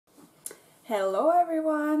Hello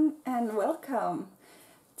everyone and welcome!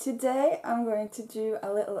 Today I'm going to do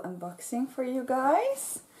a little unboxing for you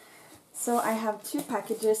guys. So I have two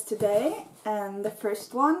packages today, and the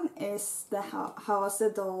first one is the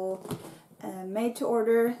Hawase doll made to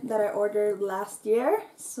order that I ordered last year.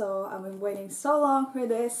 So I've been waiting so long for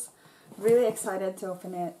this, really excited to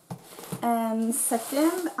open it. And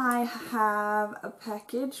second, I have a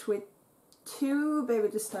package with two Baby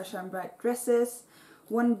Distasha and Bright dresses,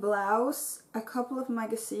 one blouse, a couple of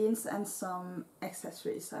magazines and some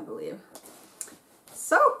accessories, I believe.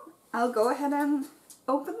 So I'll go ahead and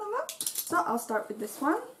open them up. So I'll start with this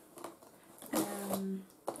one.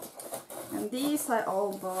 And these I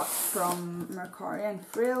all bought from Mercari and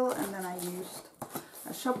Frill, and then I used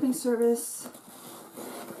a shopping service.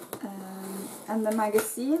 And the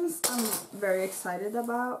magazines I'm very excited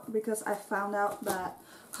about because I found out that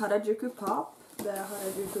Harajuku Pop, the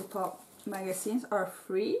Harajuku Pop magazines are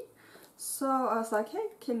free. So I was like, hey,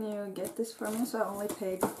 can you get this for me? So I only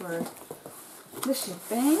paid for the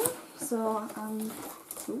shipping. So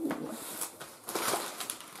ooh.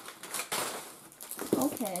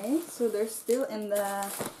 Okay, so they're still in the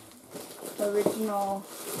original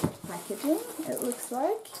packaging, it looks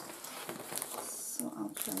like. So I'll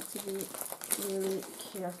try to be really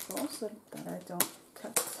careful so that I don't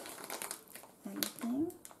cut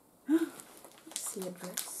anything. See a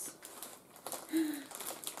dress.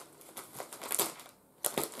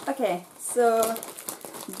 Okay, so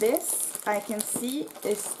this I can see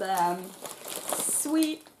is the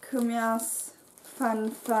Sweet Kumiya's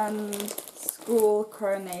Fun School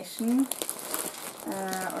Coronation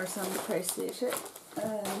or some crazy shit.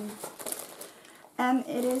 And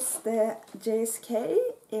it is the JSK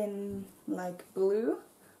in like blue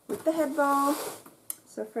with the head bow.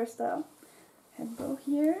 So first up, head bow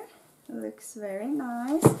here. It looks very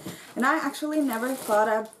nice. And I actually never thought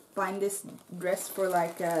I'd find this dress for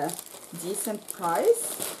like a decent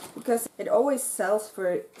price because it always sells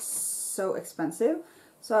for so expensive.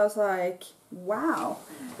 So I was like, wow.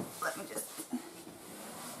 Let me just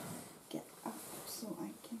get up so I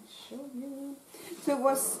can show you. So it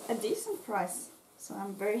was a decent price. So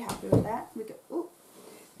I'm very happy with that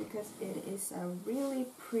because it is a really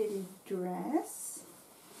pretty dress.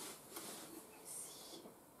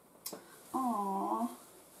 Aww.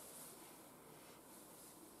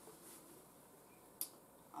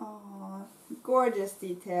 Aww. Gorgeous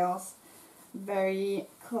details. Very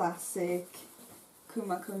classic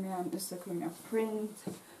Kuma Kumiya and Usa Kumiya print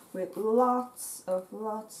with lots of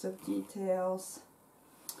details.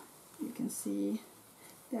 You can see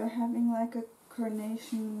they're having like a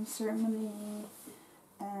coronation ceremony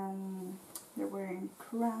and they're wearing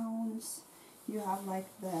crowns. You have like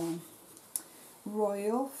the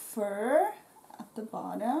royal fur at the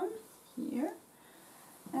bottom here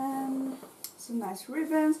and some nice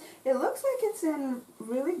ribbons. It looks like it's in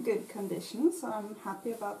really good condition, so I'm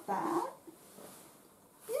happy about that.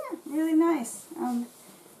 Yeah, really nice. I'm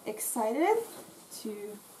excited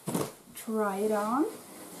to try it on.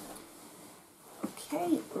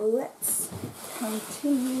 Okay, let's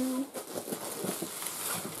continue.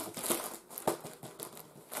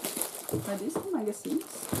 Are these the magazines?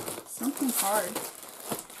 Something hard.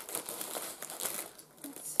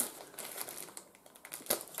 Let's see.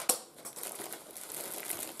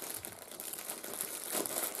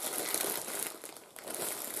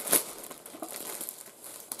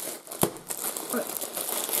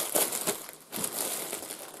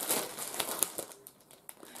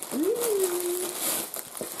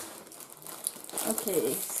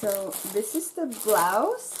 Okay, so this is the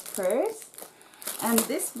blouse first, and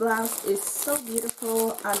this blouse is so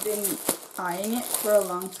beautiful. I've been eyeing it for a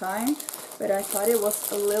long time, but I thought it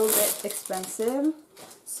was a little bit expensive,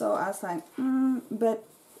 so I was like, but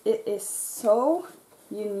it is so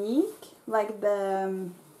unique, like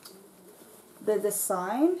the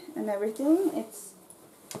design and everything. It's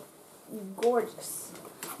gorgeous.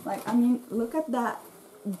 Like, I mean, look at that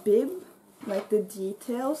bib, like the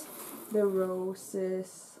details, the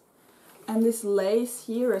roses, and this lace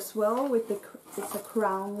here as well with it's a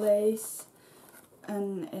crown lace,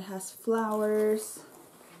 and it has flowers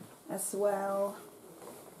as well.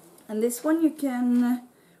 And this one you can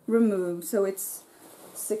remove, so it's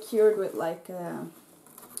secured with like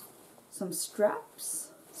some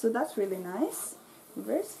straps, so that's really nice.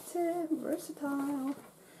 Versatile.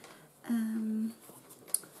 And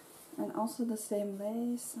also the same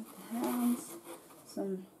lace at the hands,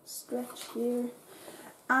 some stretch here.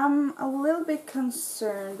 I'm a little bit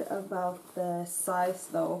concerned about the size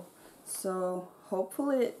though, so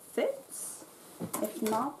hopefully it fits. If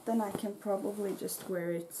not, then I can probably just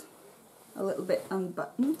wear it a little bit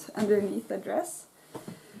unbuttoned underneath the dress.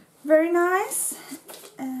 Very nice.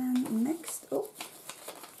 And next, oh,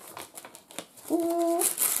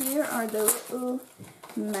 here are the little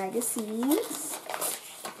magazines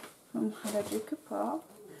from Harajuku Pop.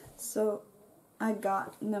 So I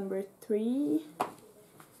got number 3,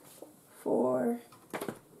 4,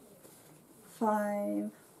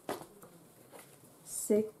 5,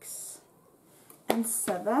 6, and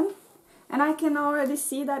 7. And I can already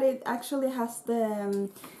see that it actually has the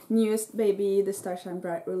newest Baby The Starshine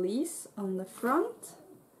Bright release on the front.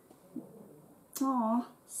 Aw,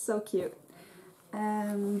 so cute.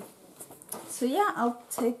 So yeah, I'll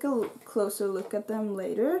take a closer look at them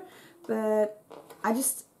later, but I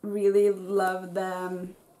just really love the,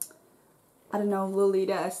 I don't know,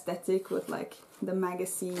 Lolita aesthetic with like the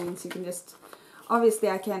magazines. You can just, obviously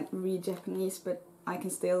I can't read Japanese, but I can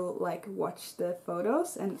still like watch the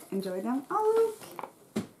photos and enjoy them. Oh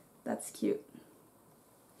look, that's cute.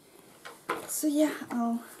 So yeah,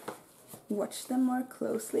 I'll watch them more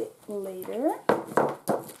closely later.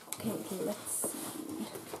 Okay, let's see.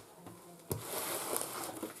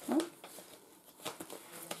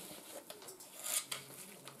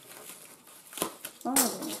 Oh,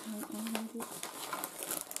 they have already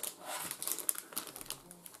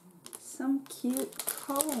some cute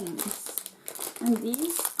combs. And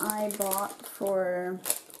these I bought for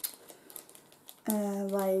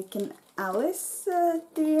like an Alice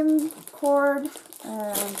theme cord.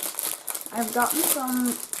 I've gotten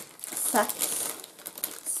some sax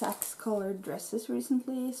colored dresses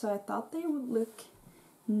recently, so I thought they would look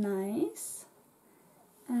nice.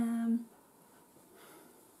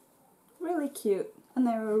 Really cute, and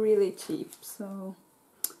they were really cheap, so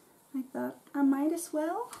I thought I might as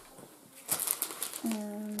well.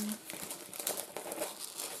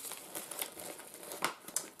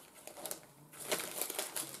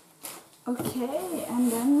 Okay,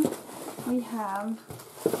 and then we have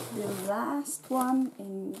the last one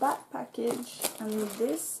in that package, and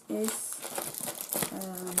this is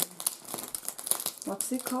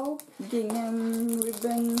what's it called? Gingham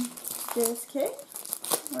Ribbon JSK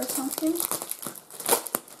or something.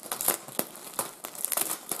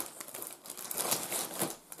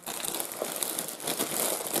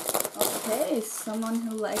 Okay, someone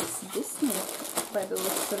who likes Disney by the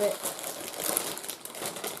looks of it.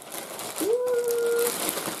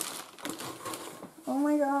 Oh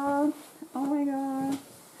my god, oh my god.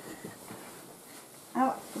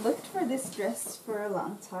 I looked for this dress for a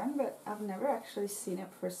long time, but I've never actually seen it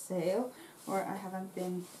for sale, or I haven't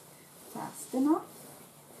been fast enough.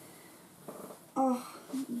 Oh,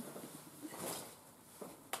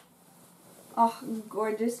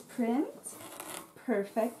 gorgeous print.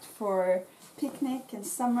 Perfect for picnic and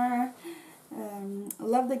summer. I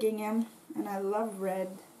love the gingham, and I love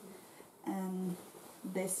red and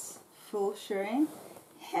this full shirring.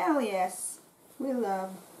 Hell yes, we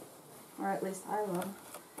love, or at least I love.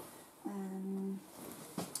 I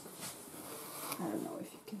don't know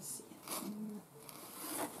if you can see it.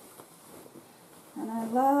 And I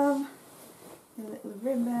love the little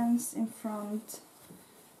ribbons in front,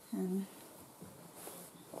 and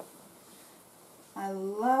I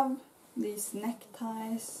love these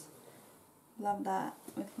neckties. Love that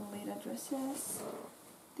with Lolita dresses.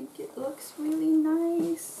 I think it looks really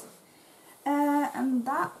nice. And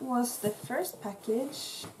that was the first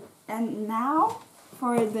package. And now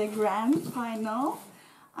for the grand final,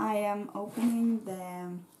 I am opening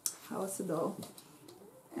the Hausedo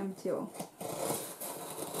MTO.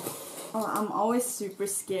 Oh, I'm always super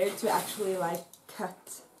scared to actually like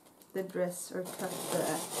cut the dress or cut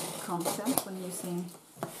the content when using,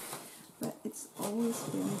 but it's always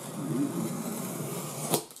been fun.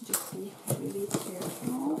 Just be really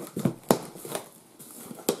careful.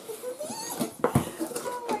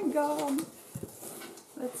 Oh my god.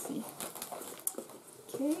 Let's see.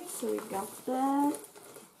 Okay, so we got the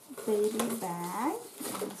baby bag.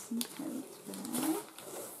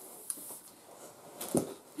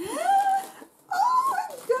 Oh my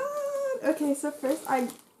god! Okay, so first I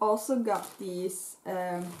also got these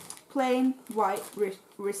plain white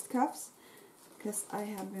wrist cuffs because I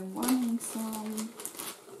have been wanting some.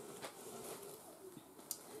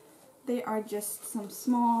 They are just some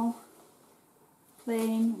small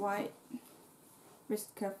plain white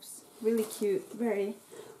wrist cuffs. Really cute, very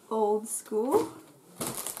old school.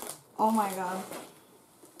 Oh my god.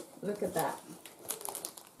 Look at that.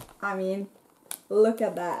 I mean, look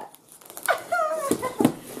at that.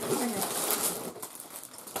 Okay.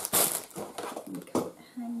 Coat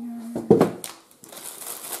hanger.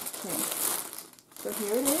 Okay. So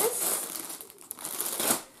here it is.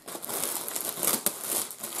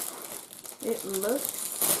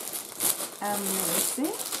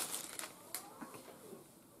 amazing.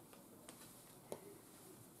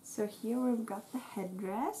 So here we've got the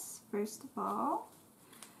headdress, first of all,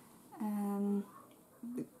 and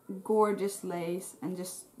the gorgeous lace and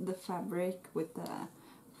just the fabric with the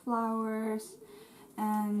flowers.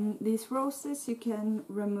 And these roses you can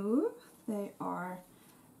remove. They are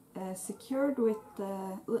secured with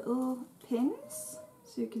the little pins,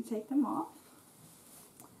 so you can take them off.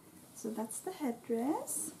 So that's the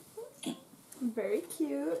headdress. Very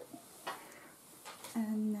cute.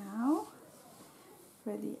 And now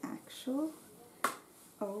for the actual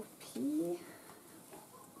OP.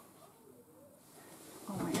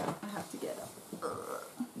 Oh my god, I have to get up.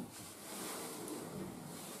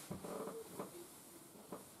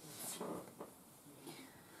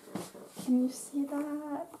 Can you see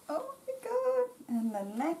that? Oh my god. And the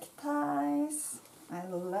neckties. I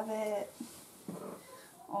love it.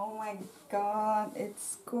 Oh my god,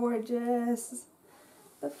 it's gorgeous.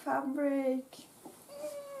 The fabric.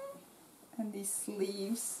 And these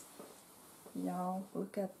sleeves. Y'all,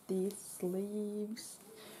 look at these sleeves.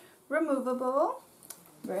 Removable.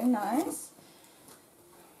 Very nice.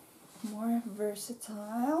 More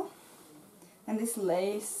versatile. And this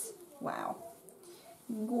lace. Wow.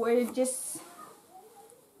 Gorgeous.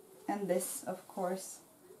 And this, of course,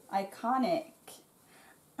 iconic.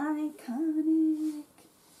 Iconic.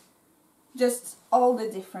 Just all the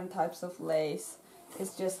different types of lace.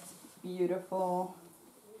 It's just beautiful.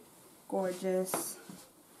 Gorgeous.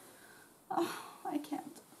 Oh, I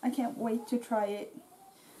can't wait to try it.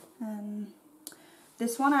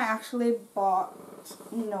 This one I actually bought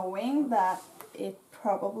knowing that it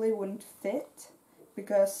probably wouldn't fit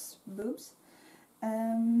because boobs.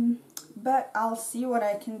 But I'll see what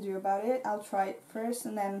I can do about it. I'll try it first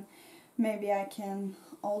and then maybe I can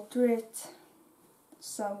alter it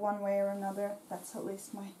one way or another. That's at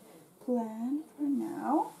least my plan for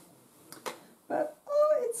now. But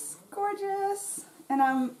oh, it's gorgeous. And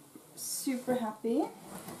I'm super happy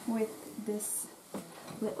with this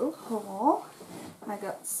little haul. I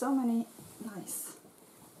got so many nice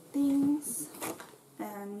things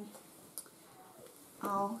and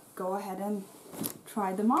I'll go ahead and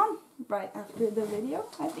try them on right after the video,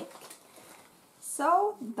 I think.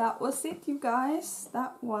 So that was it, you guys.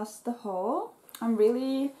 That was the haul. I'm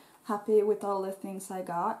really happy with all the things I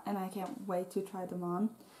got and I can't wait to try them on.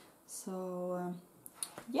 So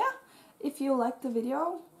yeah, if you liked the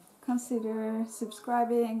video, consider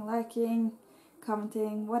subscribing, liking,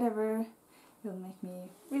 commenting, whatever. It'll make me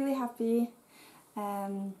really happy.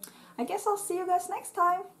 I guess I'll see you guys next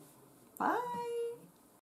time. Bye!